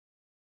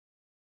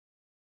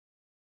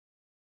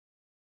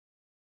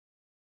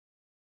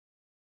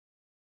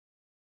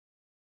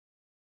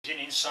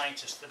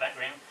Insight as to the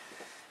background.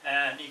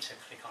 Need to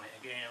click on it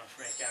again, I'm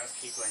afraid, Gareth,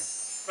 keep going.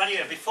 Right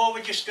here, before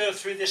we just go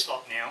through this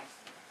lot now,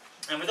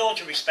 and with all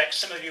due respect,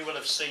 some of you will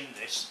have seen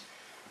this,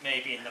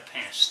 maybe in the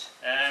past,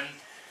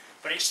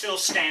 but it still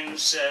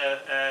stands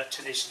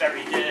to this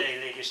very day,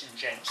 ladies and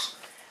gents.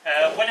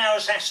 When I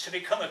was asked to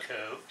become a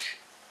coach,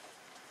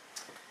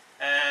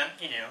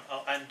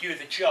 and do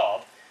the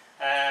job,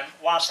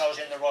 whilst I was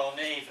in the Royal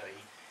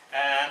Navy,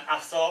 I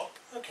thought,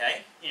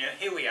 okay,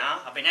 here we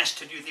are, I've been asked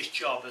to do this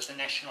job as the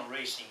national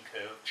racing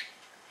coach.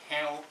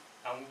 How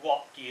and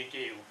what do you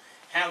do?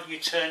 How do you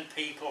turn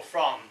people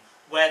from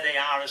where they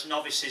are as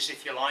novices,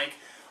 if you like,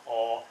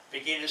 or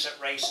beginners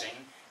at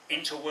racing,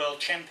 into world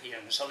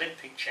champions,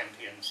 Olympic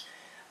champions?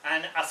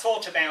 And I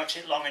thought about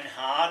it long and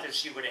hard,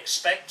 as you would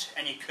expect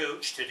any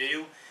coach to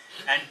do,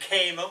 and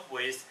came up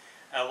with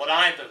what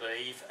I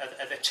believe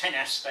are the 10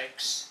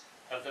 aspects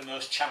of the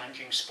most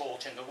challenging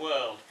sport in the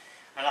world.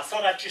 And I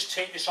thought I'd just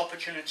take this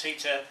opportunity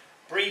to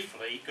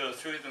briefly go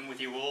through them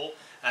with you all,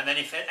 and then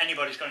if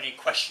anybody's got any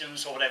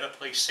questions or whatever,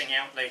 please sing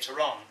out later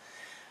on.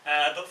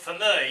 But for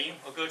me,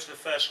 we'll go to the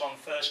first one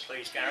first,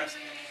 please, Gareth.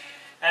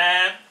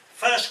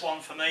 First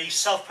one for me,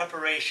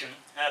 self-preparation,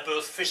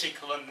 both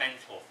physical and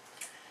mental.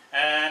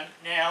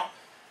 Now,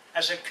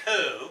 as a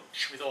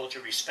coach, with all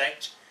due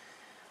respect,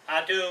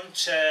 I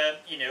don't,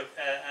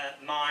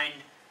 mind,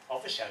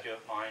 obviously I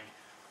don't mind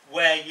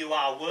where you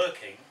are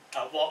working,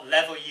 at what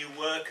level you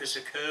work as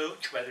a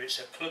coach, whether it's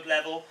at club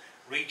level,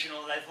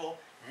 regional level,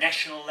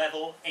 national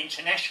level,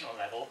 international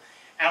level.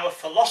 Our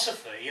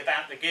philosophy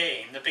about the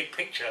game, the big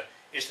picture,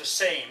 is the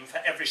same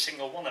for every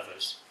single one of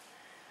us.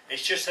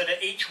 It's just that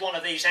at each one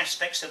of these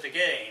aspects of the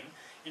game,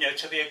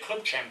 to be a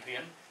club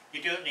champion,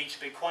 you don't need to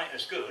be quite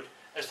as good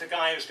as the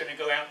guy who's going to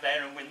go out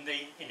there and win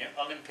the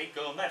Olympic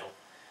gold medal.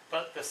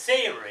 But the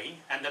theory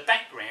and the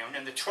background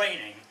and the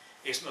training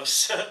is most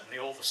certainly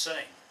all the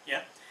same.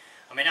 Yeah.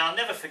 I mean, I'll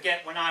never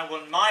forget when I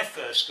won my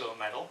first gold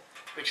medal,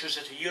 which was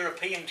at a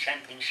European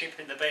Championship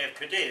in the Bay of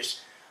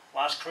Cadiz,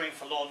 whilst crewing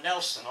for Lord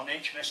Nelson on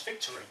HMS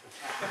Victory.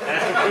 But,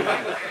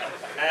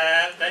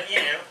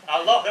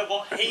 a lot of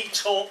what he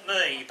taught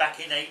me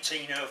back in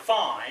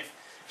 1805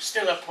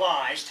 still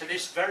applies to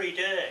this very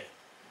day.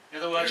 In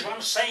other words, what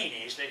I'm saying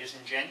is, ladies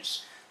and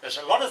gents, there's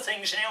a lot of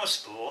things in our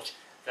sport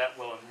that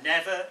will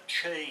never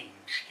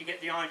change. You get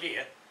the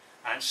idea?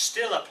 And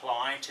still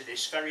apply to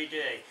this very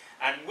day,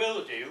 and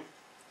will do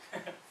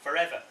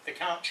forever. They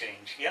can't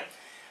change, yeah?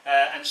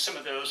 And some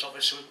of those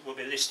obviously will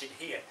be listed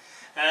here.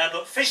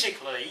 But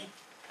physically,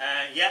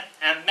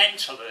 and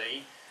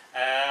mentally,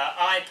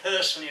 I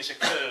personally as a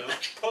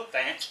coach put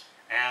that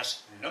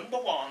as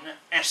 #1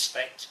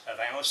 aspect of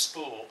our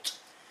sport.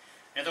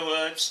 In other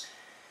words,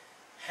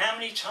 how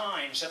many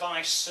times have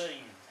I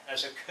seen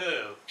as a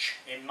coach,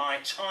 in my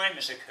time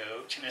as a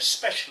coach, and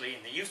especially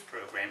in the youth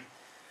programme,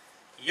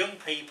 young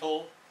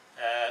people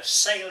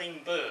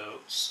sailing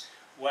boats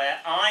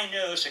where I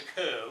know as a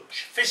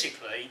coach,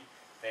 physically,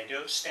 they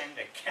don't stand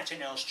a cat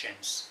and else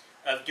chance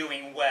of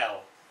doing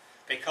well,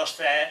 because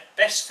their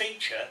best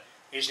feature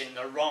is in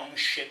the wrong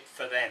ship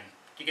for them.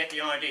 Do you get the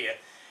idea?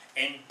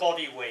 In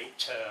body weight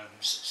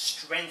terms,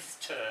 strength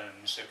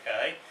terms,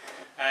 okay?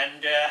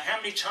 And how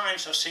many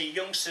times I see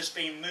youngsters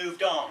being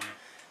moved on,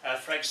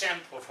 for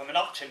example, from an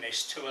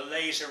optimist to a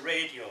laser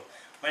radial,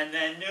 when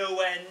they're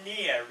nowhere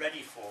near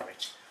ready for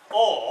it.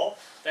 Or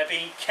they're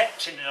being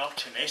kept in an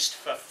optimist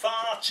for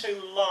far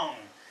too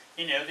long.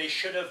 They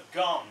should have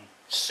gone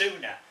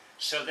sooner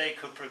so they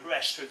could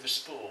progress through the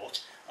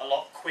sport a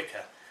lot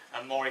quicker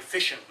and more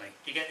efficiently.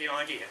 Do you get the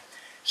idea?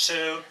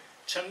 So,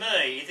 to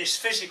me, this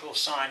physical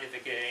side of the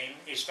game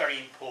is very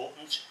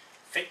important.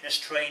 Fitness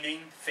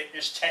training,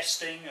 fitness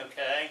testing,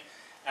 okay?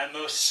 And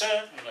most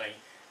certainly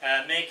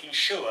making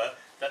sure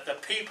that the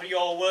people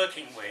you're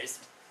working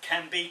with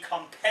can be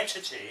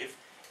competitive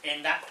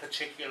in that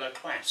particular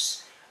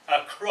class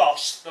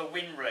across the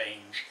wind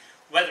range,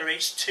 whether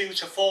it's 2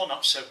 to 4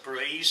 knots of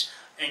breeze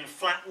in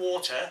flat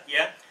water,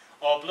 yeah,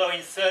 or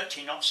blowing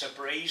 30 knots of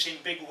breeze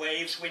in big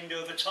waves, wind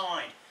over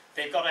tide.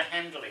 They've got to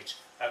handle it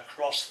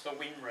across the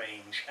wind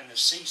range and the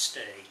sea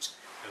state,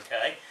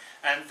 okay?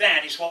 And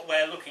that is what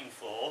we're looking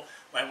for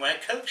when we're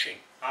coaching.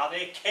 Are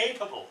they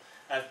capable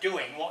of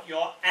doing what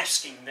you're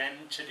asking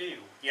them to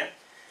do, yeah?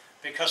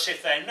 Because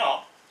if they're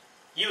not,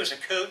 you as a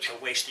coach are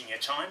wasting your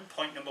time,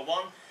 point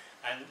 #1.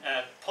 And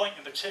point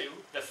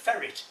 #2, the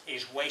ferret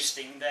is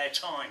wasting their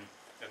time.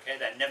 Okay,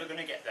 they're never going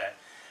to get there.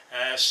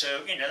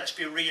 So, let's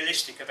be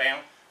realistic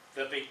about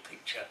the big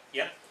picture,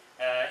 yeah?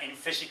 In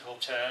physical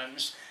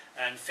terms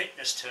and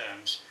fitness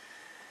terms.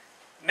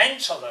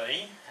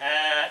 Mentally,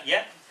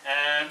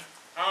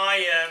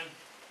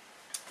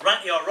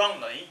 rightly or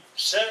wrongly,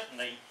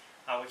 certainly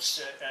I would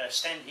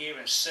stand here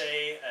and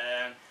say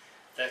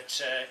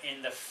that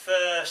in the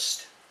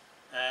first,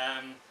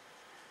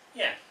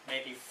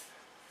 maybe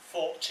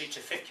 40 to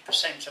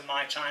 50% of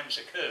my time as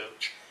a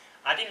coach,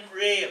 I didn't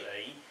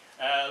really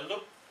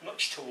look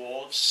much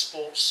towards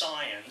sports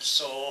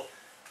science or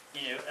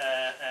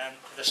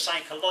the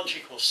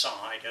psychological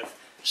side of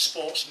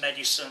sports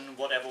medicine,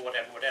 whatever.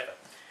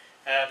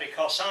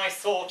 because I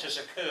thought as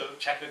a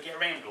coach I could get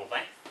around all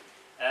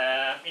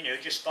that, you know,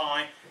 just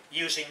by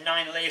using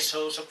 9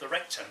 lasos up the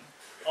rectum,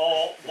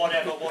 or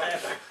whatever,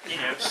 you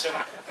know, some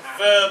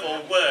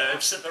verbal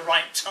words at the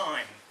right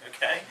time,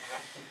 okay?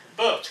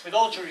 But, with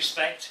all due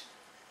respect,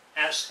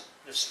 as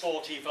the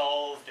sport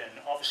evolved,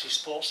 and obviously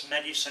sports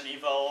medicine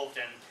evolved,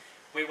 and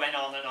we went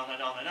on and on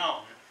and on and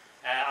on,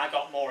 I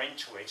got more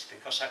into it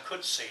because I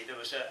could see there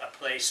was a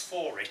place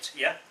for it,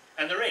 yeah?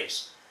 And there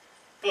is.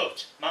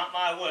 But, mark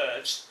my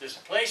words, there's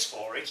a place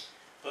for it,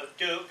 but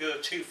don't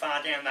go too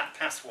far down that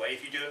pathway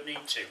if you don't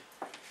need to.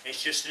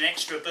 It's just an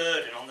extra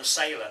burden on the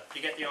sailor.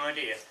 You get the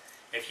idea?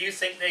 If you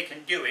think they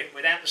can do it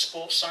without the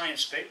sports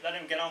science bit, let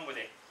them get on with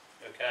it.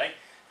 Okay?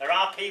 There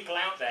are people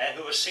out there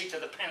who are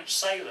seat-of-the-pants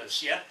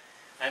sailors, yeah?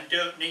 And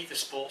don't need the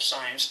sports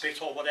science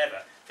bit or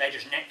whatever. They're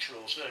just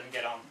naturals. Let them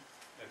get on.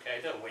 Okay?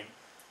 They'll win.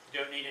 They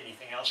don't need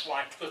anything else.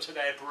 Why clutter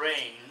their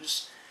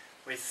brains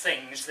with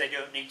things they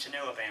don't need to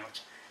know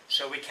about?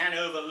 So we can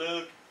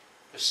overload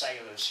the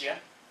sailors, yeah?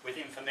 With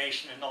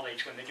information and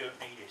knowledge when they don't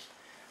need it.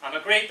 I'm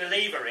a great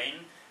believer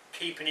in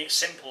keeping it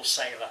simple,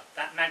 sailor.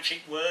 That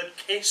magic word,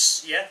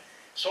 KISS, yeah?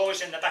 It's always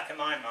in the back of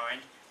my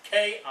mind.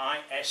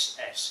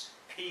 K-I-S-S.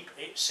 Keep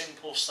it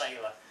simple,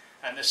 sailor.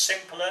 And the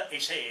simpler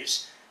it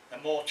is, the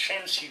more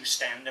chance you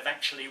stand of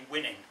actually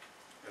winning.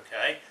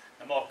 Okay?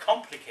 The more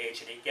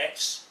complicated it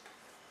gets,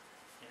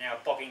 you're now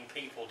bogging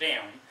people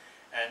down,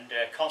 and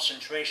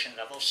concentration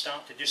levels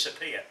start to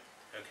disappear.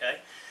 Okay?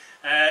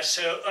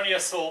 So only a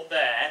thought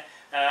there.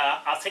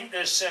 I think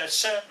there's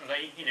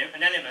certainly, you know,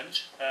 an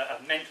element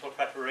of mental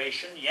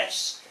preparation,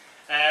 yes.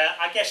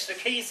 I guess the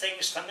key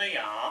things for me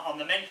are, on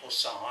the mental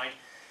side,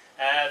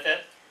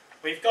 that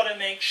we've got to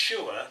make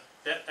sure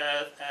that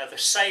the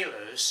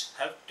sailors,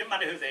 don't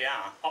matter who they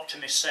are,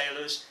 Optimist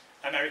sailors,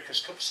 America's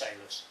Cup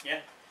sailors, yeah,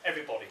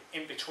 everybody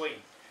in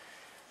between,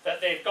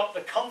 that they've got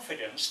the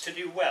confidence to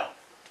do well.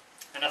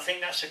 And I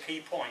think that's a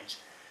key point.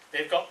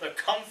 They've got the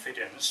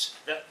confidence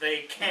that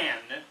they can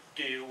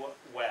do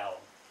well.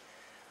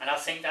 And I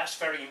think that's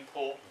very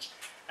important.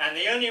 And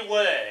the only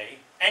way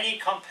any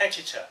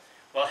competitor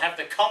will have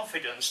the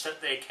confidence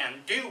that they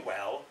can do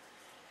well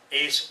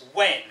is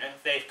when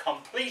they've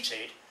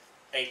completed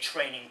a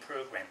training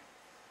program.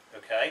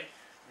 Okay?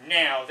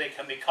 Now they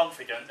can be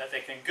confident that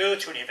they can go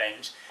to an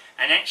event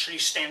and actually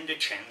stand a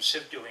chance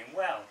of doing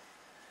well.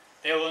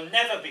 They will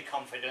never be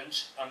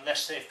confident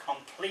unless they've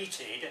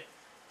completed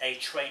a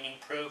training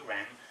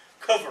program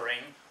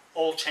covering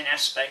all 10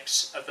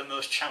 aspects of the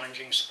most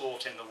challenging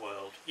sport in the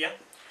world. Yeah?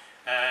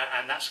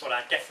 And that's what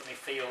I definitely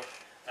feel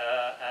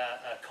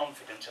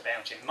confident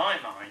about in my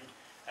mind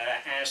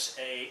as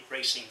a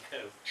racing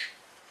coach.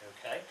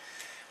 Okay.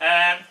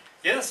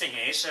 The other thing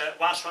is,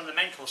 whilst we're on the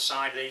mental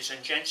side, ladies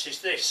and gents,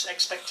 is this: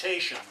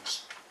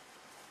 expectations.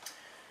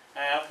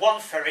 One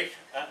ferret,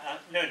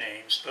 no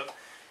names, but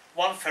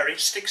one ferret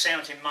sticks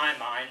out in my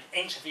mind,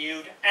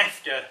 interviewed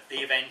after the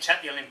event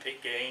at the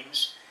Olympic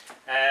Games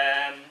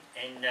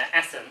in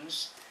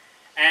Athens,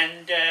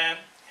 and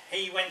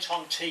he went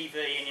on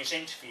TV in his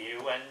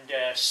interview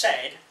and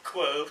said,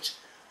 quote,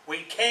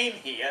 "We came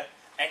here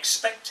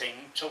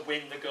expecting to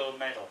win the gold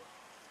medal."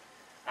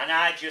 And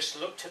I just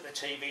looked at the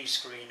TV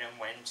screen and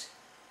went,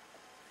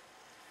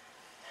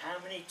 how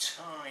many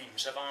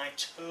times have I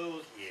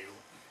told you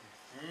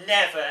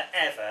never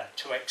ever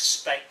to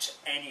expect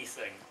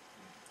anything?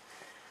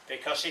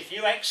 Because if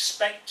you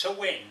expect to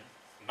win,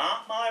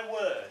 mark my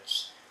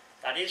words,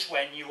 that is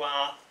when you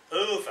are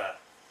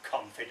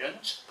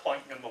overconfident,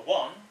 point number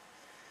one.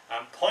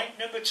 And point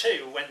number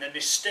two, when the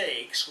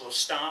mistakes will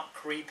start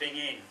creeping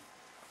in.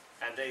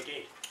 And they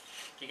did.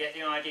 Do you get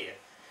the idea?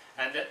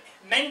 And that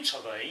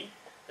mentally,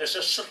 there's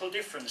a subtle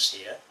difference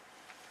here.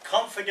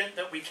 Confident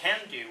that we can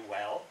do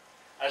well,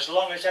 as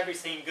long as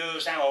everything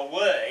goes our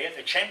way at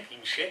the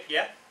championship,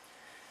 yeah?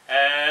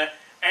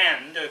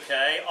 And,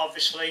 okay,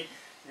 obviously,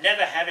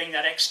 never having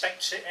that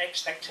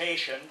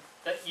expectation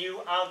that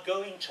you are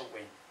going to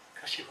win.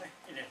 Because you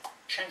know,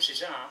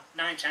 chances are,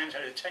 9 times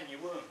out of 10 you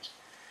won't.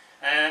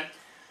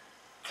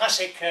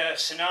 Classic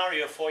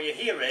scenario for you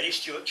here, really,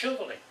 Stuart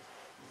Childerley.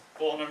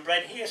 Born and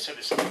bred here, so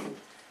to speak.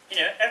 You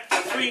know, the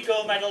 3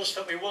 gold medals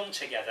that we won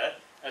together,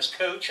 as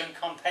coach and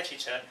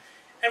competitor,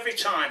 every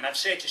time I'd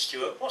say to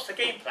Stuart, "What's the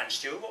game plan,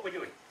 Stuart? What are we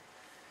doing?"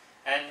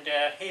 And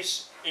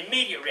his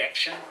immediate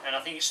reaction, and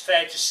I think it's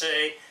fair to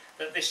say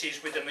that this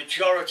is with the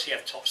majority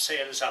of top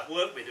sailors I've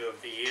worked with over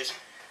the years,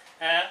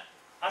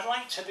 I'd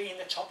like to be in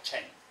the top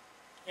 10.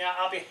 You know,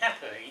 I'll be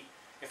happy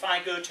if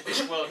I go to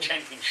this World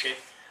Championship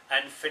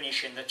and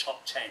finish in the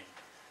top 10.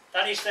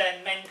 That is their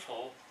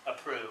mental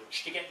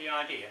approach. Do you get the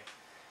idea?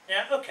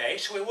 Now, okay,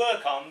 so we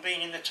work on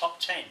being in the top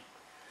 10.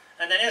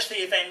 And then as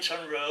the event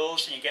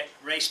unrolls and you get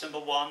race number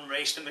 1,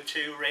 race number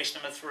 2, race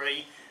number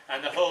 3,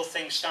 and the whole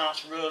thing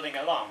starts rolling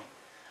along,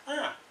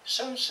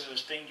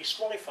 so-and-so's being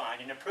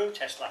disqualified in a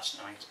protest last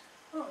night.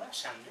 Oh,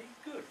 that's handy,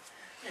 good.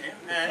 You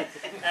know,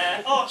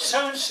 oh,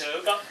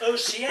 so-and-so got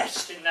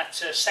OCS'd in that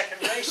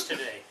second race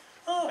today.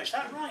 Oh, is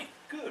that right?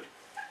 Good.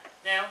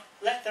 Now,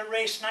 let the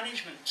race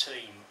management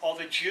team or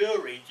the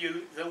jury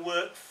do the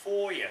work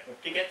for you.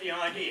 Do you get the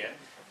idea?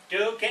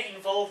 Don't get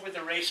involved with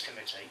the race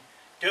committee.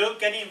 Don't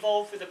get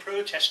involved with the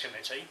protest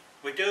committee.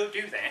 We don't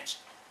do that,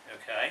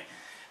 okay?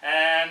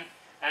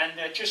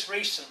 Just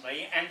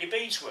recently, Andy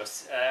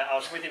Beadsworth, I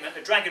was with him at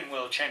the Dragon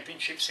World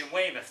Championships in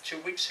Weymouth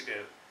 2 weeks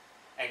ago.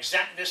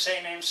 Exactly the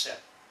same answer.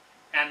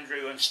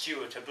 Andrew and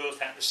Stuart are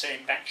both at the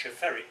same batch of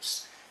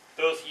ferrets,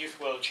 both Youth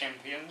World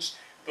Champions,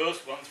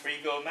 both won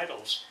 3 gold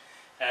medals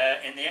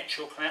in the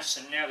actual class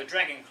and now the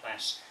Dragon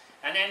class.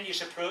 And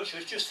Andy's approach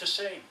was just the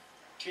same.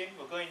 Jim,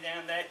 we're going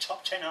down there,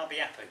 top 10, I'll be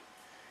happy.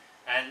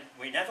 And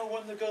we never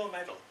won the gold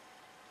medal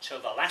till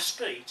the last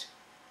beat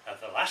of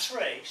the last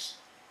race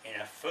in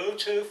a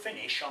photo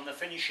finish on the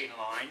finishing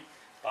line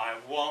by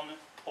 1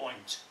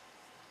 point.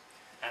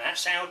 And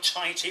that's how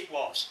tight it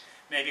was.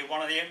 Maybe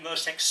one of the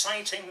most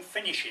exciting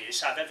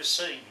finishes I've ever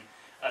seen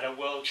at a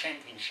World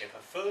Championship,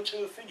 a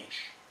photo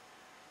finish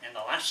in the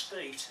last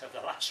beat of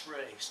the last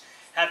race,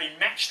 having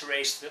matched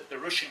raced the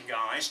Russian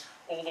guys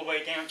all the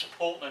way down to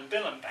Portland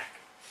Bill and back.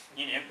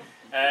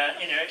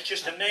 It's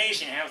just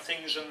amazing how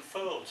things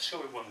unfold. So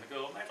we won the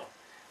gold medal.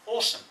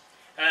 Awesome.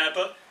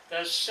 But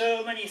there's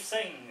so many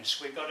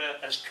things we've got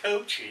to, as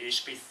coaches,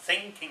 be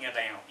thinking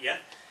about,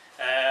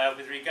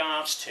 with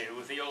regards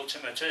to the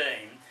ultimate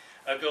aim,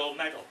 a gold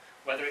medal.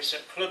 Whether it's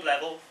at club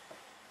level,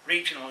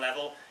 regional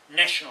level,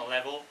 national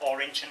level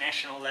or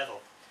international level.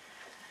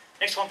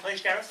 Next one please,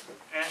 Gareth.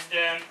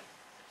 And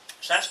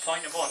so that's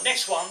point number 1.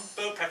 Next one,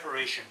 boat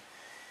preparation.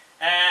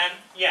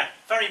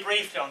 Very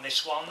briefly on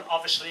this one,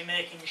 obviously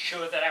making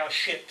sure that our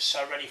ships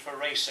are ready for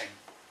racing.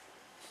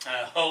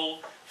 Hull,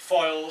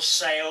 foils,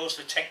 sails,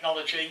 the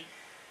technology,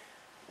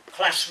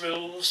 class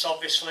rules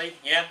obviously,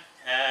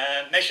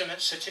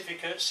 measurement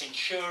certificates,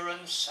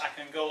 insurance, I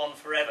can go on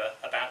forever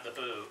about the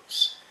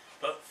boats.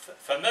 But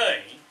for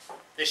me,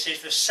 this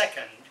is the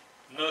second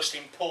most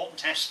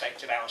important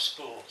aspect of our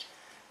sport.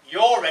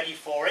 You're ready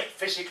for it,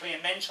 physically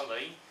and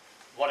mentally.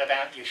 What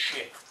about your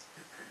ship?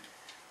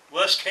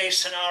 Worst case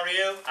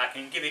scenario, I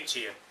can give it to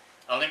you.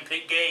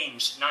 Olympic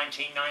Games,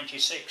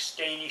 1996,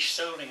 Danish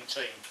sailing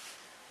team.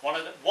 One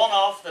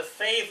of the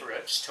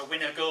favourites to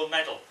win a gold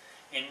medal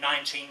in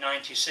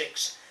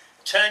 1996.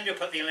 Turned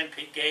up at the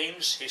Olympic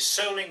Games, his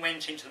sailing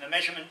went into the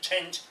measurement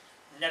tent,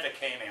 never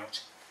came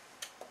out.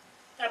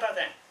 How about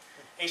that?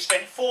 He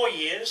spent 4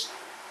 years,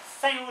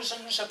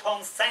 thousands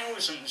upon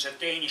thousands of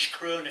Danish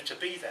kroner to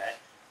be there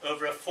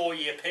over a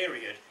 4-year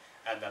period,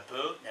 and the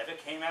boat never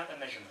came out of the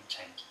measurement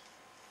tent.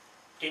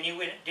 Did he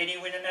win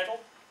a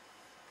medal?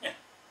 Yeah,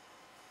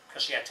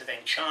 because he had to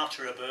then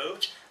charter a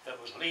boat that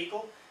was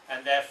legal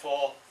and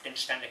therefore didn't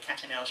stand a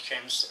cat and mouse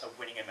chance of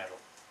winning a medal.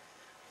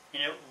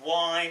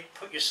 Why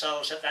put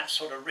yourselves at that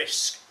sort of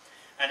risk?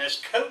 And as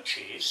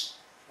coaches,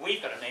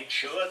 we've got to make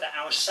sure that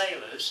our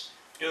sailors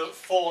don't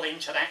fall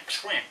into that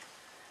trap.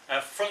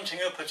 Fronting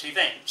up at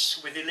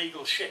events with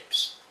illegal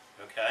ships,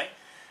 okay?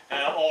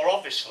 Or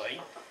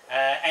obviously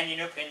ending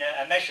up in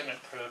a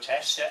measurement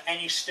protest at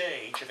any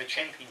stage of a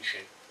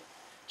championship.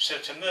 So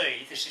to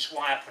me, this is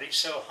why I put it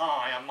so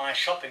high on my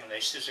shopping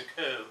list as a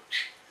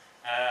coach,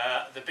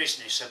 the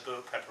business of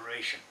boat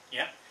preparation,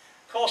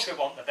 Of course we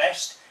want the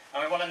best,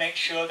 and we want to make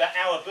sure that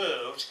our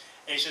boat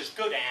is as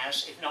good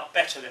as, if not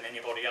better than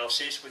anybody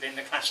else's within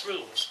the class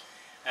rules.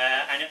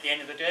 And at the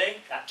end of the day,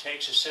 that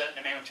takes a certain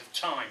amount of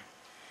time.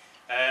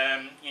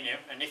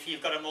 And if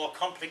you've got a more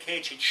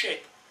complicated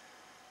ship,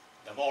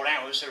 the more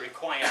hours are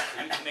required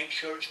for you to make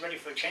sure it's ready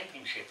for a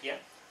championship,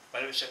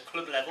 whether it's at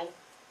club level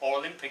or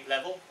Olympic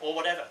level or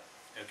whatever,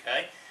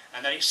 okay?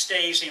 And that it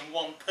stays in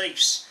one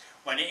piece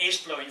when it is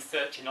blowing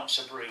 30 knots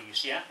of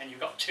breeze, and you've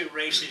got 2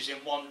 races in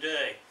 1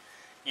 day.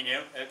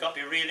 Got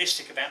to be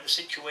realistic about the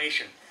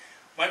situation.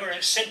 When we're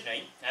at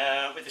Sydney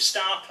with the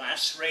Star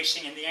class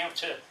racing in the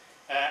outer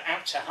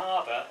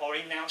harbour or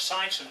even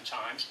outside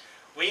sometimes,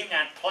 we even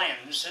had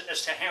plans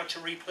as to how to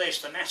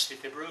replace the mast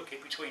if they broke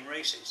it between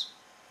races.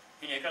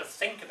 You've got to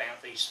think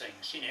about these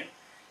things,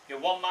 You're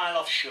 1 mile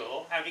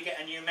offshore, how do you get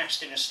a new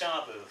mast in a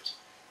star boat?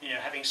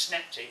 Having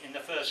snapped it in the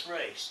first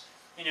race.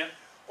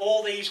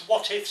 All these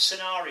what-if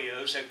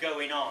scenarios are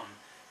going on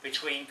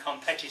between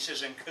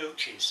competitors and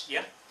coaches,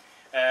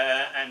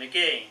 and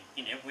again,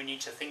 we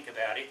need to think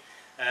about it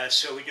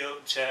so we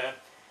don't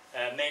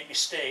make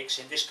mistakes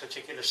in this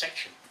particular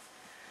section.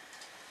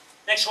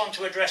 Next one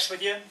to address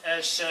with you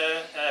as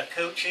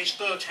coaches,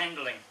 boat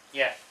handling.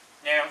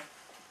 Now,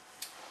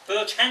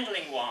 boat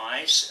handling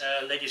wise,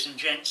 ladies and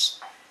gents,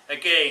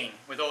 again,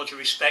 with all due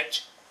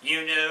respect,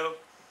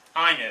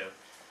 I know,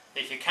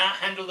 if you can't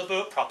handle the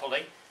boat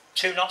properly,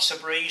 2 knots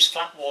of breeze,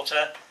 flat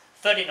water,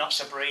 30 knots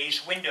of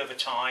breeze, wind over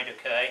tide,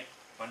 okay,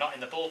 we're not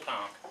in the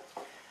ballpark.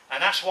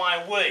 And that's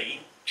why we,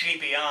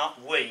 GBR,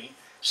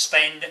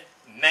 spend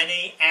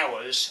many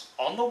hours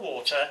on the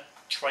water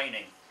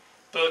training.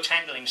 Boat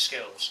handling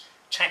skills,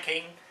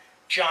 tacking,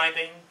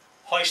 jibing,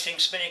 hoisting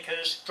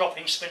spinnakers,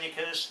 dropping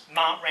spinnakers,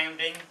 mark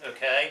rounding,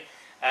 okay,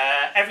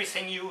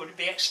 everything you would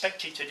be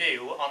expected to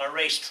do on a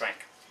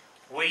racetrack.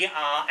 We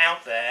are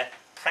out there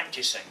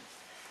practicing.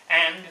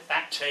 and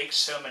that takes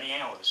so many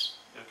hours,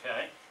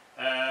 okay,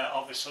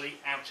 obviously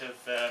out of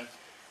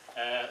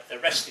the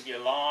rest of your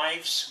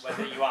lives,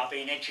 whether you are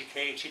being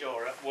educated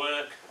or at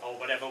work or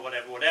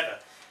whatever,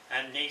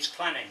 and needs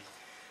planning.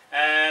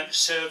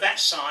 So that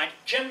side,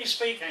 generally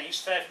speaking,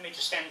 it's fair for me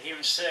to stand here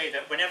and say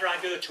that whenever I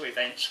go to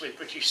events with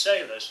British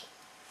sailors,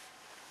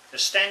 the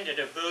standard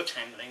of boat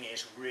handling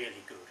is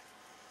really good.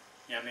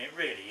 You know, I mean, it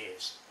really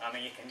is. I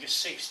mean, you can just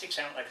see, it sticks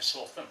out like a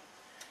sore thumb.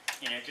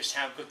 You know, just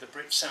how good the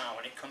Brits are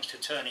when it comes to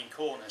turning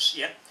corners,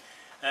 yeah?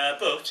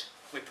 But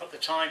we put the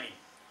time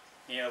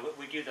in. You know,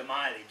 we do the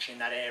mileage in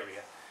that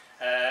area.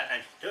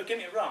 And don't get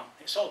me wrong,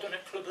 it's all done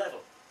at club level,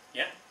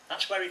 yeah?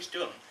 That's where it's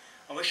done.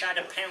 I wish I had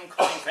 £1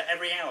 coin for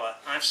every hour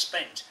I've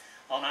spent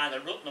on either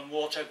Rutland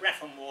Water,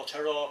 Grafham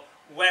Water, or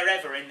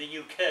wherever in the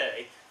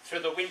UK through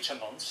the winter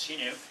months, you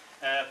know,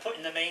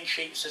 putting the main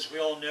sheets, as we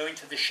all know,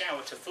 into the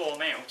shower to thaw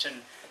them out and,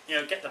 you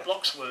know, get the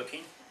blocks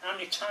working. How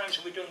many times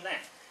have we done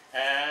that?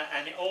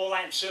 And it all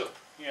adds up,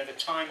 you know, the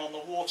time on the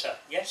water.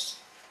 Yes?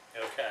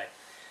 Okay.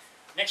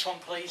 Next one,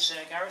 please,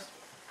 Gareth.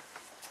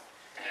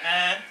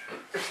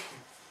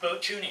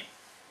 Boat tuning.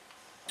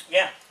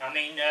 Yeah, I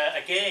mean,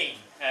 again,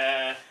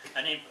 a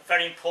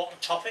very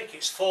important topic.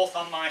 It's 4th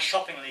on my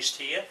shopping list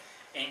here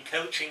in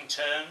coaching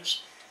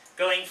terms.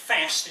 Going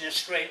fast in a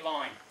straight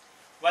line.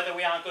 Whether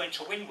we are going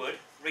to windward,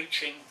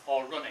 reaching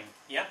or running,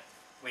 yeah?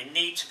 We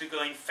need to be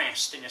going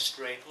fast in a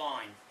straight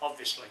line,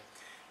 obviously.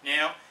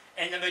 Now,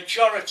 in the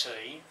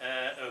majority,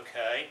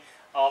 okay,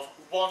 of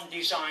one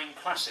design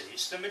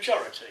classes, the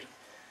majority,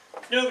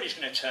 nobody's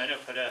going to turn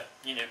up at a,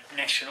 you know,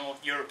 national,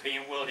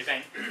 European, world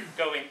event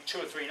going 2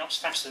 or 3 knots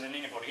faster than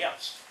anybody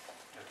else.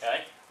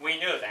 Okay, we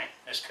know that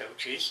as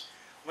coaches.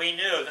 We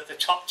know that the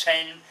top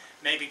 10,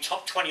 maybe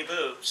top 20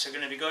 boats are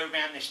going to be going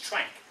around this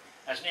track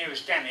as near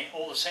as damn it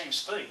all the same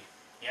speed.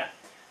 Yeah,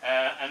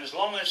 and as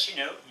long as, you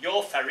know,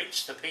 your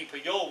ferrets, the people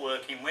you're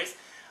working with,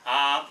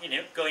 are, you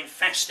know, going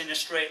fast in a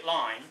straight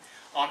line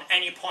on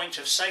any point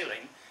of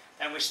sailing,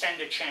 then we stand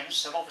a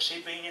chance of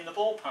obviously being in the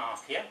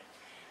ballpark. Yeah.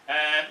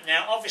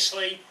 Now,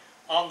 obviously,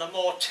 on the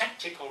more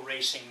tactical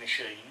racing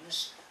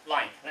machines,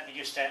 like, let me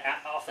just,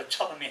 off the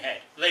top of my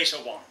head, Laser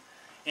One.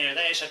 You know,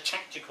 there's a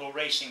tactical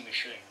racing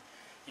machine.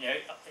 You know,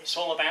 it's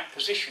all about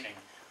positioning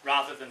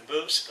rather than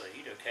boat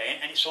speed, okay,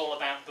 and it's all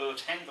about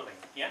boat handling,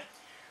 yeah?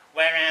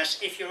 Whereas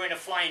if you're in a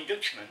Flying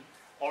Dutchman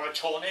or a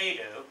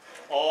Tornado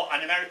or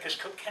an America's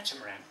Cup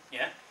catamaran,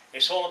 yeah,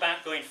 it's all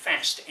about going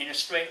fast in a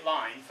straight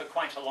line for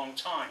quite a long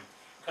time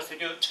because they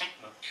don't tack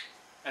much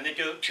and they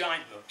don't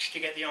jibe much, to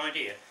get the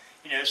idea.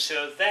 You know,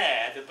 so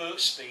there the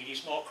boat speed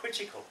is more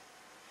critical,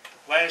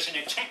 whereas in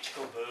a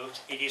tactical boat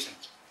it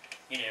isn't.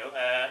 You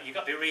know, you've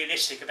got to be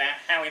realistic about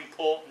how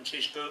important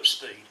is boat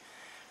speed.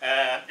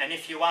 And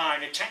if you are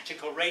in a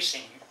tactical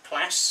racing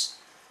class,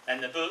 then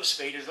the boat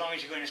speed, as long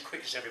as you're going as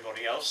quick as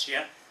everybody else,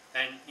 yeah,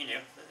 then, you know,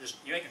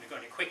 you ain't going to go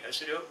any quicker,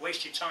 so don't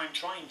waste your time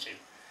trying to.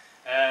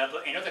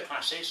 But in other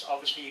classes,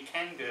 obviously you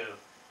can go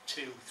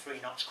 2,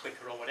 3 knots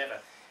quicker or whatever,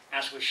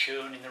 as was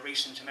shown in the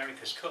recent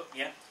America's Cup,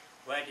 yeah?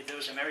 Where did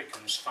those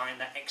Americans find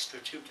that extra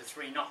 2 to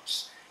 3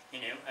 knots, you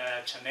know,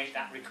 to make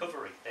that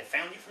recovery? They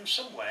found it from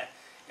somewhere.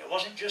 It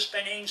wasn't just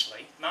Ben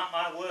Ainsley, mark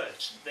my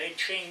words. They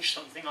changed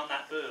something on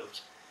that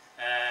boat,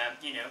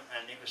 you know,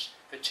 and it was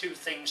the 2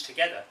 things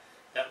together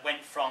that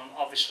went from,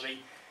 obviously,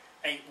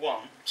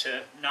 8-1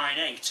 to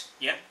 9-8,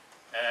 yeah?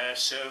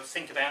 So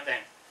think about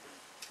that.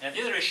 Now,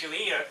 the other issue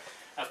here,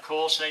 of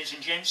course, ladies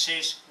and gents,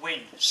 is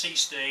wind, sea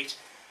state,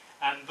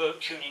 and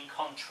boat tuning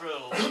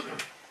controls.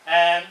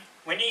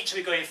 We need to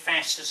be going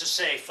fast, as I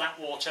say, flat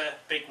water,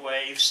 big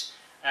waves,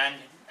 and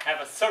have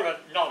a thorough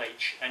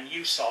knowledge and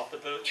use of the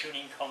boat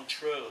tuning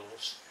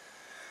controls.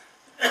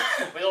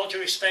 With all due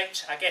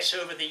respect, I guess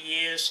over the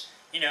years,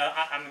 you know,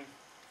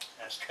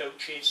 as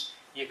coaches,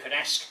 you could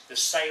ask the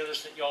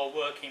sailors that you're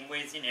working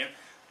with, you know,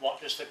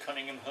 what does the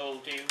Cunningham hull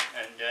do?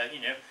 And,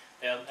 you know,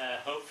 they'll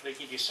hopefully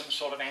give you some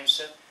sort of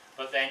answer.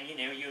 But then, you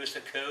know, you as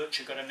the coach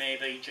have got to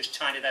maybe just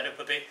tidy that up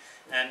a bit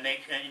and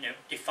make, you know,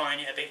 define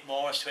it a bit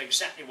more as to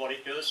exactly what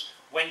it does,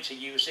 when to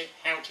use it,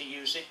 how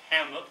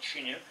much,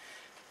 you know,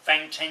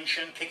 fang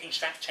tension, kicking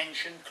strap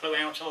tension, clue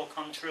out all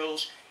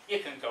controls. You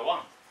can go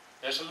on.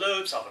 There's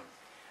loads of them.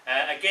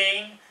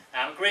 Again,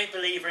 I'm a great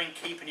believer in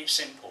keeping it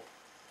simple.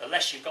 The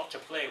less you've got to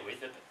play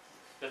with,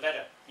 the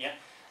better,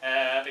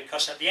 yeah?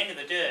 Because at the end of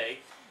the day,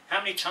 how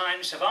many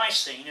times have I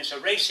seen as a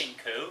racing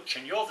coach,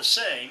 and you're the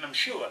same, I'm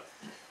sure,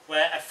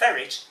 where a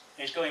ferret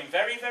is going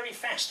very, very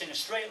fast in a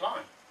straight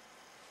line,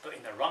 but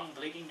in the wrong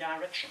bleeding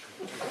direction.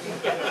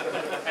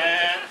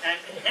 And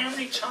how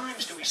many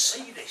times do we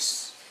see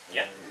this?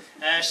 Yeah.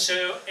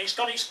 So it's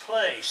got its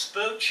place.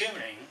 Boat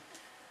tuning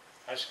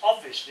has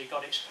obviously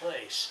got its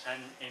place,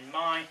 and in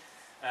my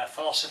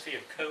philosophy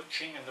of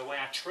coaching and the way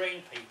I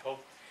train people,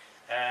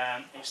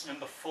 it's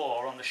number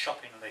 4 on the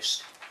shopping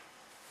list.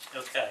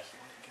 Okay.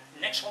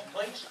 Next one,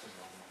 please.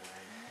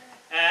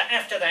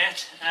 After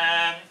that,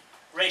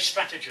 race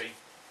strategy.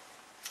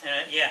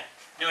 Yeah,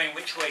 knowing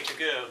which way to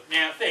go.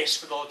 Now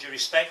this, with all due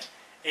respect,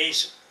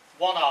 is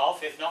one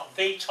of, if not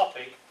the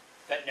topic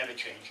that never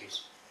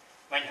changes.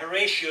 when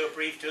Horatio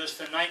briefed us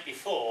the night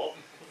before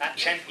that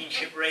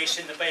championship race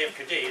in the Bay of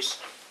Cadiz,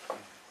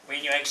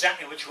 we knew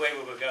exactly which way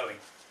we were going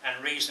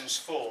and reasons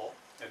for,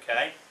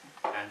 okay?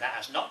 And that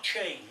has not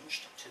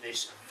changed to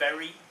this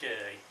very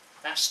day.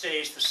 That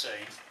stays the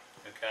same,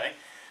 okay?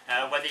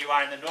 Whether you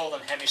are in the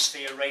Northern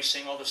Hemisphere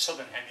racing or the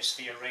Southern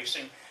Hemisphere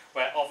racing,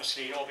 where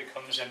obviously it all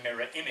becomes a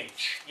mirror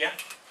image, yeah?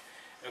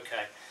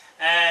 Okay.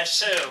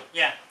 So,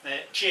 yeah,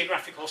 the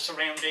geographical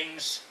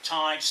surroundings,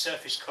 tide,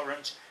 surface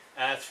current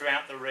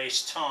throughout the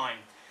race time.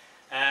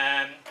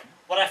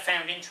 What I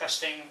found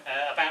interesting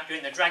about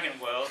doing the Dragon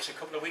Worlds a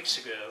couple of weeks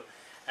ago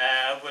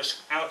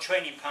was our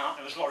training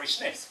partner was Laurie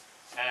Smith.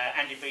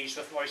 Andy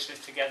Beesworth, Laurie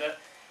Smith together.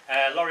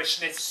 Laurie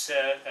Smith's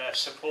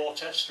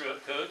supporter,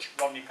 stroke coach,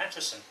 Rodney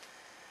Patterson,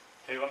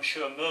 who I'm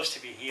sure most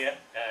of you here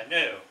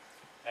know,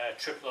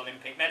 triple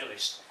Olympic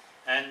medalist.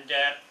 And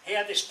he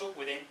had this book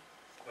with him,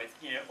 with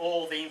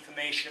all the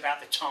information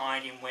about the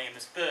tide in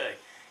Weymouth Bay.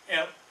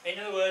 In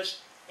other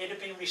words, it had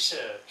been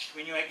researched.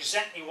 We knew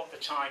exactly what the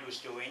tide was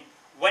doing,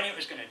 when it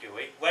was going to do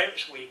it, where it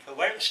was weaker,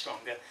 where it was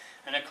stronger,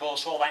 and of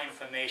course all that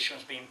information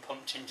was being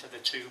pumped into the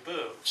two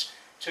boats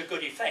to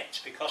good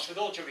effect, because with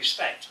all due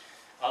respect,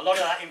 a lot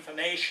of that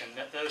information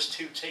that those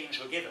two teams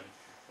were given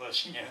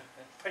was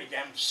pretty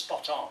damn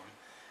spot on,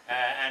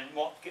 and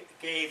what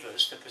gave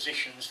us the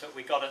positions that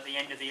we got at the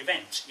end of the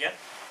event. Yeah,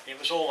 it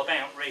was all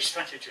about race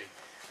strategy.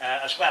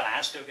 As well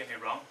as, don't get me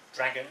wrong,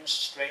 dragons,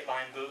 straight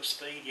line boat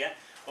speed, yeah,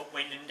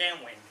 upwind and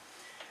downwind.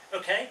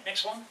 Okay,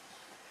 next one.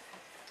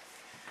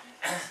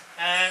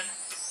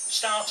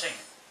 Starting.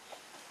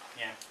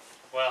 Yeah,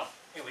 well,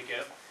 here we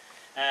go.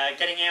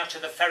 Getting out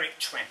of the ferret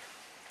trap.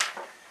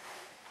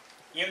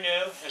 You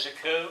know, as a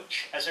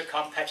coach, as a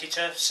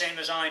competitor, same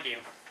as I do,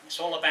 it's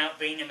all about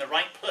being in the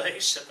right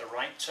place at the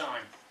right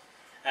time.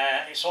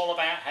 It's all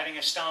about having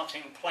a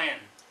starting plan.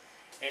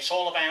 It's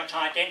all about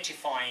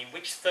identifying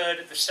which third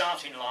of the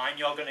starting line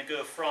you're going to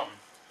go from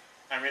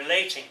and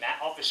relating that,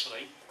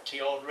 obviously, to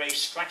your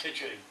race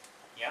strategy.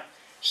 Yeah?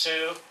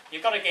 So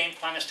you've got a game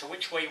plan as to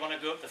which way you want to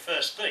go up the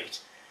first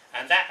beat,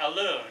 and that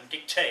alone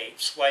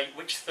dictates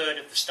which third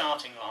of the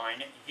starting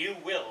line you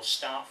will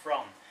start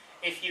from.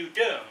 If you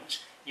don't,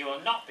 you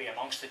will not be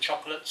amongst the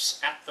chocolates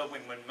at the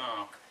windward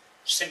mark.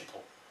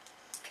 Simple.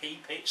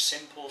 Keep it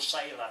simple,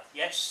 sailor.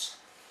 Yes?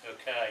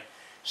 Okay.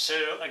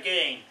 So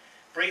again,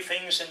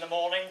 briefings in the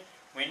morning,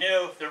 we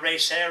know the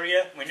race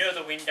area, we know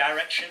the wind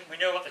direction, we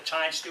know what the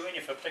tide's doing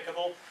if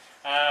applicable.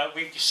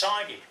 We've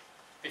decided,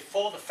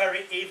 before the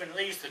ferry even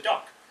leaves the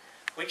dock,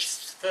 which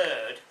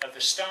third of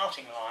the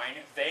starting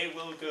line they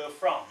will go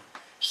from,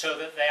 so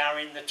that they are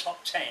in the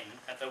top 10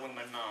 at the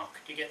windward mark.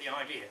 Do you get the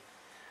idea?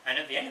 And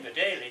at the end of the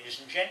day, ladies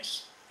and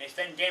gents, it's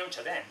then down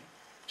to them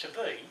to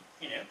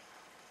be,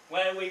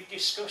 where we've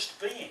discussed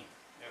being,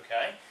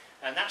 okay?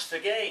 And that's the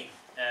game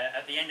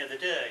at the end of the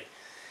day.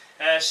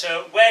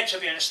 So where to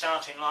be in a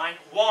starting line,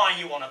 why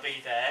you want to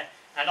be there,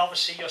 and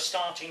obviously your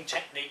starting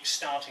technique,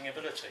 starting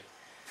ability.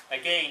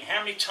 Again,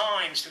 how many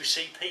times do we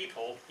see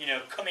people,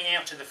 coming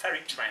out of the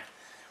ferret trap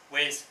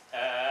with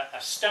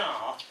a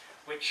start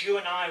which you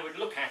and I would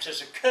look at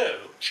as a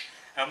coach,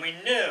 and we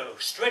know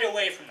straight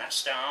away from that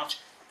start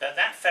that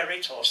that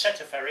ferret or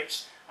set of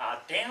ferrets are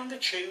down the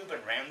tube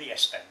and round the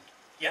S-bend.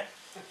 Yeah?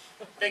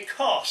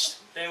 Because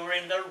they were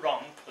in the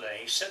wrong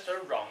place at the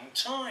wrong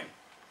time.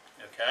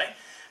 Okay?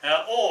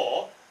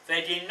 Or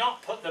they did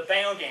not put the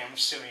bow down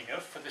soon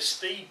enough for the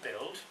speed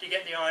build. Do you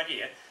get the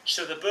idea?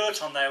 So the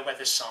boat on their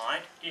weather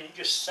side didn't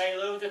just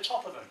sail over the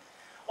top of them.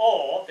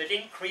 Or they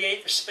didn't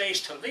create the space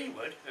to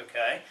leeward,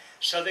 okay,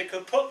 so they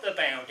could put the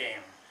bow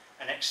down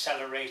and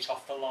accelerate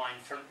off the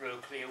line front row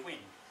clear wind.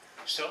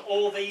 So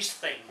all these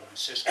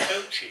things, as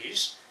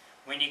coaches,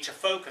 we need to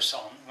focus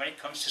on when it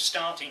comes to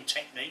starting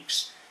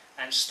techniques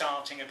and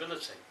starting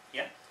ability.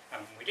 Yeah?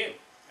 And we do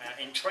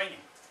in training.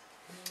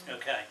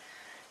 Okay.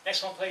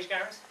 Next one, please,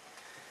 Gareth.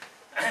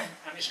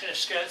 I'm just going to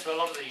skirt through a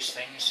lot of these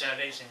things,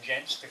 ladies and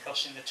gents,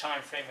 because in the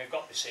time frame we've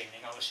got this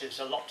evening, obviously there's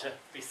a lot to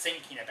be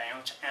thinking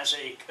about as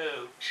a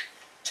coach.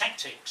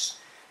 Tactics.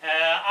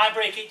 I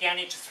break it down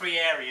into three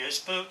areas: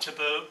 boat to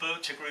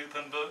group,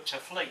 and boat to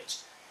fleet.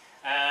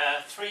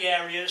 Three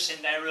areas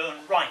in their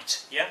own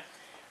right, yeah,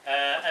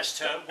 as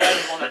to where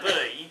we want to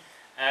be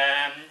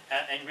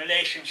in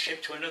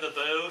relationship to another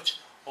boat,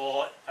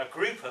 or a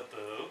group of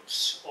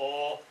boats,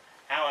 or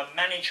our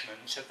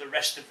management of the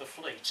rest of the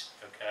fleet,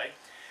 okay?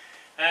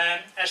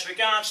 As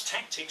regards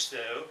tactics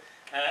though,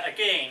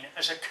 again,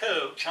 as a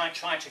coach, I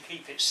try to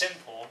keep it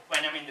simple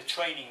when I'm in the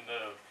training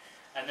mode.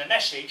 And the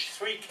message,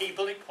 three key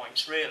bullet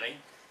points really.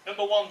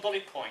 Number one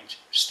bullet point,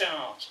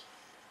 start.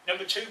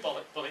 Number two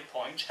bullet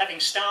point, having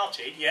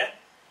started, yeah,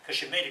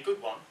 because you've made a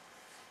good one,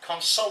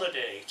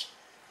 consolidate.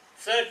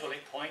 Third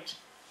bullet point,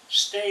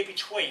 stay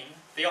between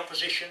the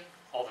opposition,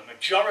 or the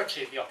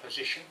majority of the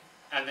opposition,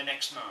 and the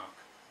next mark.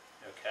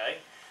 Okay?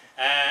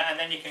 And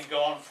then you can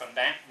go on from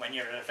that when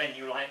you're in a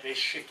venue like this,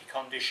 shifty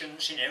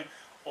conditions,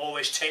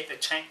 always take the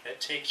tack that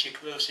takes you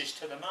closest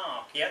to the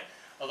mark, yeah?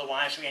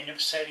 Otherwise we end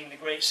up sailing the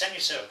great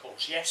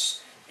semicircles,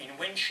 yes, in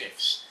wind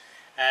shifts.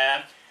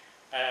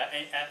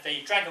 at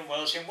the Dragon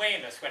Wells in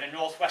Weymouth, we had a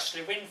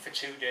northwesterly wind for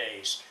 2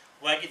 days.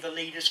 Where did the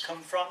leaders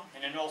come from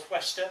in a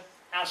northwester?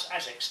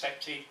 As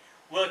expected,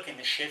 working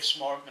the shifts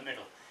more up the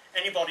middle.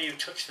 Anybody who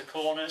touched the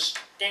corners,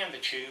 down the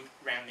tube,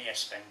 round the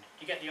S-bend.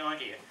 You get the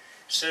idea?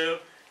 So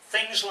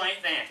things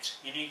like that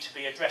you need to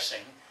be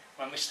addressing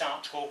when we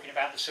start talking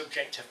about the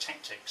subject of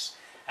tactics.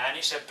 And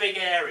it's a big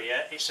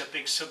area, it's a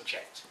big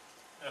subject.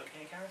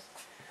 Okay, Gareth?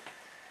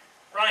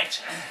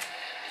 Right.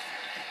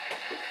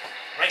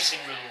 Racing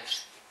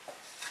rules.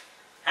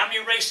 How many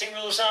racing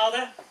rules are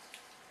there?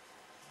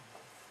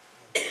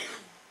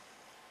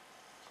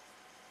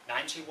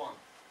 91.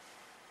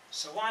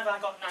 So why have I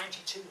got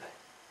 92 then?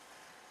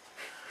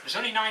 There's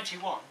only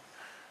 91,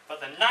 but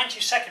the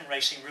 92nd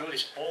racing rule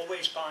is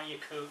always buy your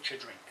coach a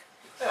drink.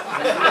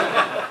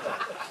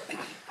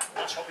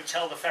 That's what we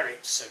tell the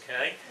ferrets,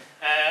 okay,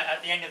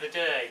 at the end of the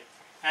day.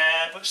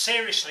 But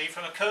seriously,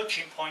 from a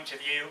coaching point of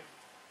view,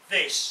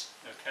 this,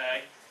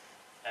 okay,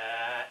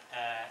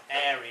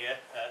 area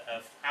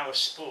of our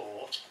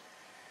sport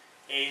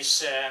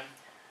is,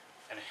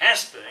 and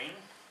has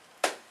been,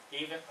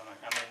 even,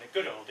 I mean, the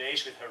good old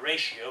days with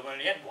Horatio, we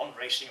only had one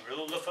racing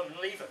rule, luff 'em and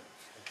leave 'em.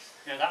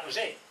 You know, that was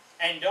it,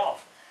 end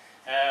of.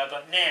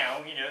 But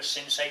now, you know,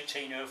 since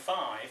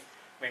 1805,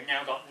 we've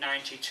now got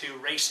 92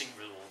 racing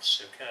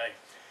rules, okay.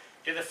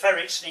 Do the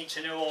ferrets need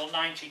to know all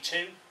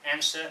 92?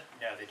 Answer,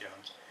 no they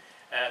don't.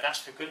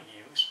 That's the good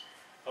news.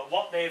 But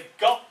what they've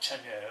got to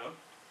know,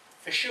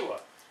 for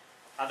sure,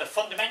 are the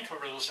fundamental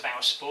rules of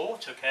our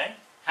sport, okay.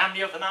 How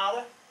many of them are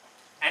there?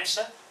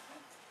 Answer?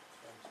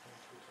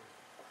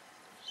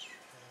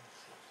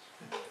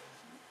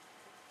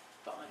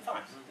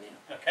 5.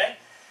 Okay.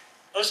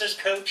 Us as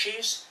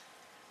coaches,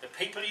 the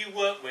people you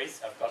work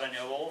with have got to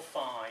know all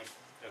 5.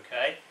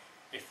 Okay.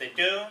 If they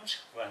don't,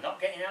 we're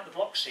not getting out the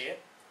blocks here,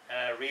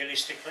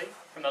 realistically,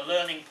 from a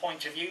learning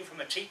point of view,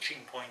 from a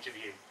teaching point of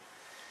view.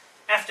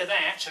 After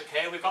that,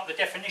 okay, we've got the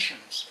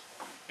definitions.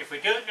 If we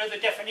don't know the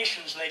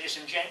definitions, ladies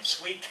and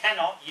gents, we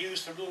cannot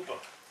use the rule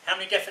book. How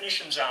many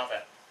definitions are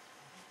there?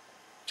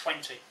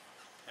 20.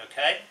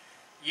 Okay.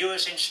 You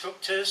as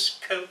instructors,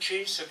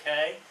 coaches,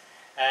 okay,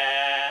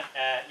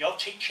 you're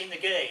teaching the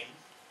game,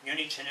 you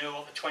need to know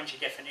what the 20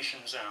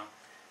 definitions are,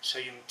 so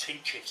you can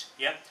teach it,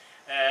 yeah?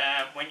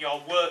 When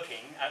you're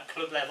working at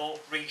club level,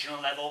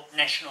 regional level,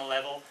 national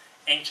level,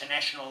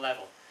 international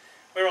level.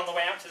 We're on the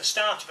way out to the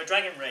start of a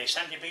dragon race.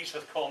 Andy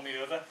Beesworth called me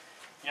over.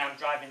 You know, I'm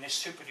driving this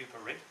super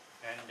duper rig,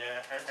 and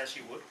as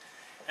you would.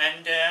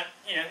 And,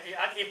 you know,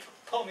 he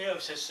pulled me over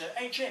and says,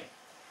 hey Jim,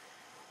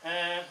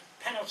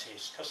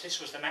 penalties, because this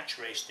was the match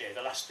race day,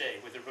 the last day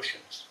with the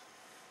Russians.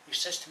 He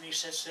says to me, he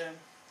says,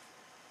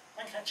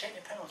 when can I take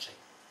the penalty?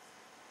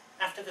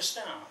 After the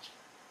start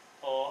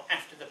or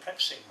after the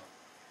prep signal?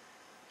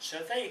 So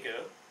there you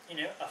go, you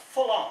know, a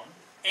full-on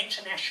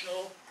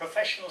international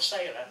professional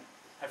sailor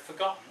had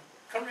forgotten,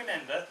 couldn't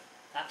remember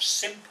that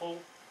simple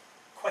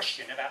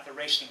question about the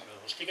racing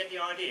rules. Do you get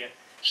the idea?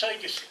 So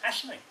he just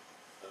asked me,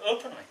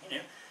 openly, you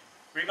know,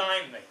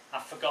 remind me,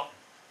 I've forgotten.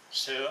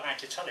 So I had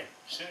to tell him,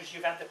 as soon as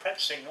you've had the prep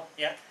signal,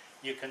 yeah,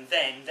 you can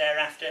then,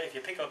 thereafter, if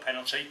you pick up a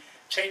penalty,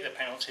 take the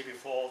penalty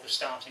before the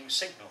starting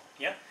signal,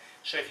 yeah?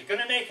 So if you're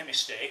going to make a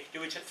mistake,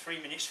 do it at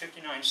 3 minutes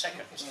 59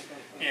 seconds.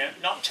 You know,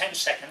 not 10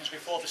 seconds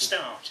before the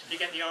start. You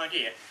get the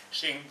idea?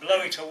 So you can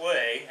blow it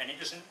away and it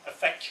doesn't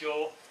affect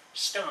your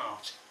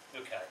start.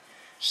 Okay.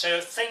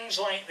 So things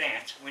like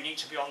that we need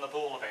to be on the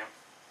ball about.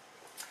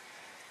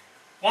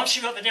 Once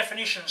you've got the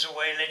definitions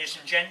away, ladies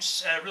and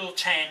gents, Rule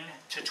 10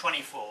 to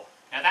 24.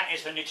 Now that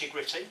is the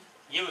nitty-gritty.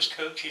 You as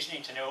coaches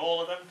need to know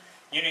all of them.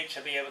 You need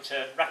to be able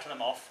to rattle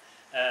them off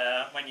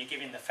when you're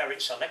giving the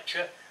ferrets a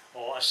lecture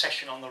or a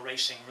session on the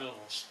racing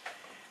rules.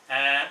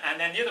 And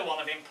then the other one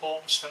of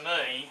importance for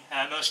me,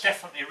 most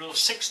definitely Rule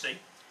 60,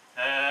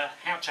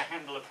 how to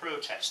handle a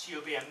protest.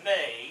 You'll be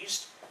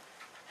amazed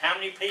how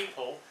many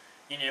people,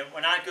 you know,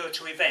 when I go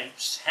to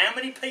events, how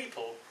many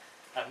people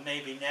have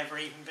maybe never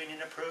even been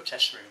in a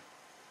protest room,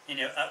 you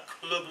know, at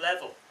club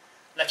level,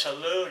 let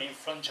alone in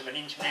front of an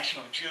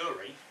international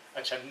jury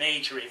at a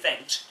major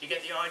event. You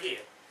get the idea?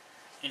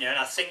 You know, and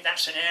I think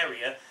that's an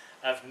area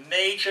of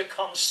major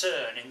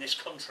concern in this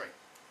country,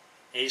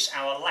 is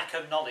our lack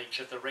of knowledge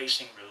of the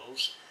racing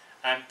rules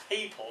and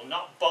people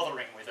not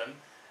bothering with them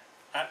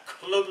at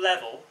club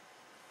level.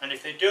 And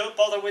if they don't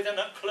bother with them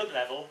at club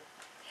level,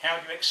 how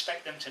do you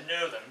expect them to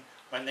know them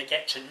when they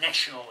get to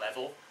national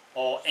level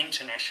or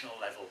international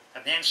level?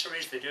 And the answer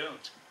is they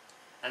don't.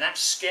 And that's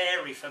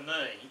scary for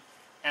me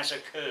as a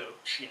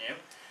coach, you know.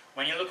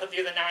 When you look at the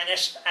other 9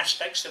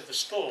 aspects of the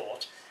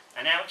sport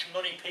and how much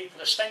money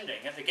people are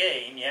spending at the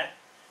game, yeah,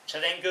 to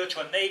then go to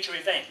a major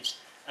event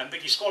and be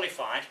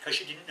disqualified because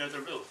you didn't know the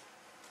rule.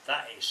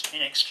 That is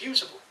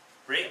inexcusable,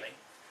 really.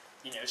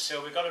 You know,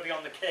 so we've got to be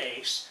on the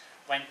case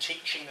when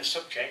teaching the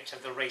subject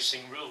of the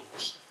racing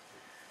rules.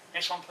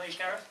 Next one, please,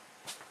 Gareth.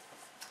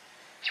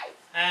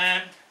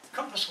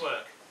 Compass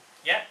work.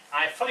 Yeah,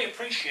 I fully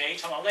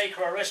appreciate on a lake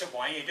or a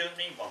reservoir you don't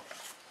need one.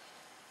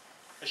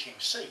 Because you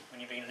can see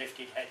when you're being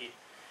lifted, headed,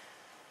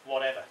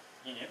 whatever,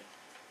 you know.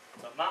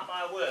 But mark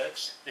my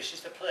words, this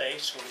is the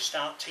place where we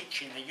start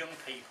teaching the young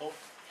people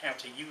how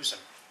to use them.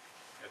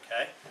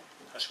 Okay?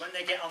 Because when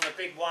they get on the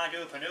big wide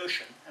open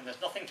ocean and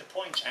there's nothing to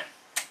point at,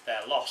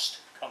 they're lost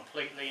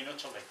completely and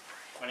utterly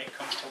when it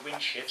comes to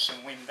wind shifts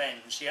and wind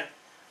bends, yeah?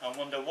 And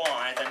wonder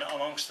why they're not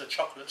amongst the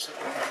chocolates at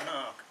Midland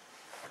Mark,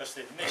 because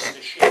they've missed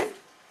a shift,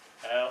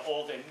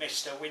 or they've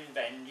missed a wind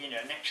bend, you know,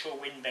 an actual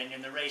wind bend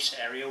in the race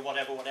area,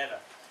 whatever, whatever.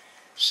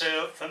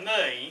 So for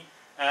me,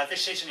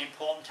 this is an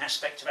important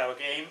aspect of our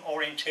game: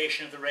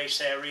 orientation of the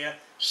race area,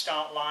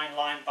 start line,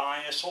 line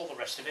bias, all the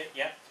rest of it,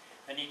 yeah?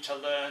 They need to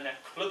learn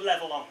at club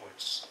level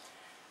onwards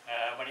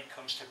when it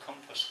comes to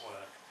compass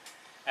work.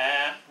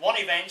 One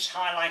event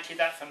highlighted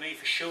that for me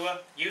for sure: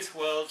 Youth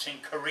Worlds in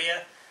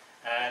Korea,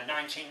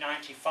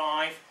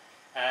 1995.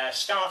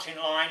 Starting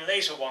line,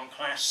 laser 1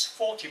 class,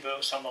 40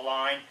 boats on the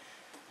line.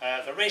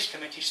 The race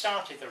committee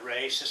started the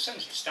race. As soon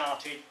as it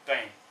started,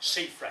 bang,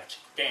 sea fret,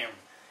 down.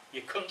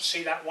 You couldn't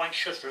see that white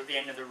shutter at the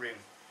end of the room.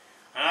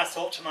 And I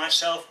thought to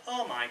myself,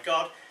 oh my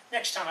God,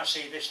 next time I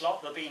see this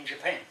lot, they'll be in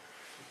Japan.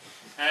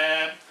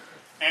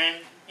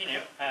 And, you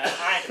know, I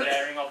had a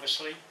bearing,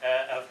 obviously,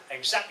 of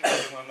exactly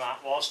what the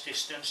mark was: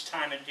 distance,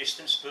 time and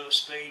distance, boat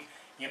speed,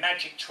 your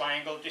magic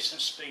triangle,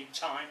 distance, speed,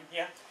 time,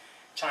 yeah?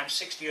 Times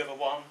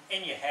 60/1,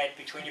 in your head,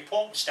 between your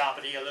port and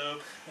starboard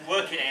earlobe,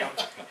 working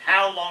out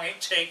how long it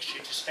takes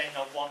you to spend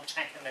on one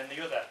tack and then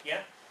the other,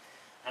 yeah?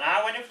 And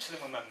I went up to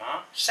the woman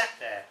mark, sat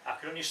there. I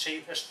could only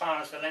see as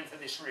far as the length of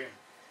this room.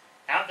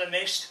 Out of the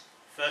mist,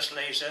 first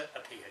laser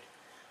appeared,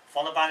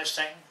 followed by the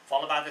second,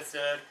 followed by the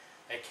third.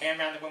 They came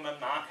round the woman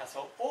mark. I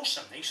thought,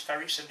 awesome, these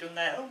ferrets have done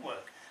their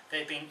homework.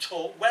 They've been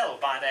taught well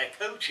by their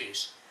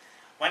coaches.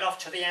 Went off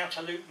to the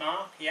outer loop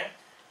mark, yeah?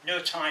 No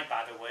tide,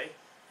 by the way,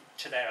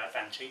 to their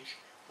advantage,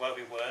 where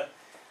we were.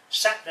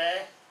 Sat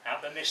there,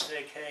 out the mist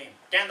they came.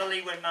 Down the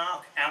leeward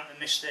mark, out the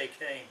mist they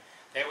came.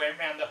 They went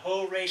round the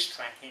whole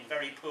racetrack in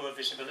very poor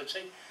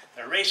visibility.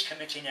 The race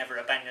committee never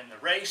abandoned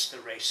the race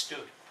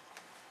stood.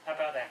 How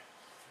about that?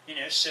 You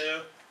know,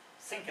 so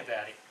think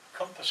about it.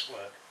 Compass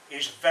work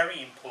is very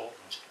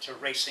important to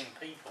racing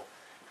people,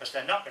 because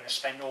they're not going to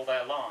spend all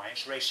their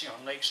lives racing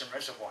on lakes and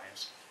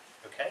reservoirs.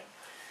 Okay?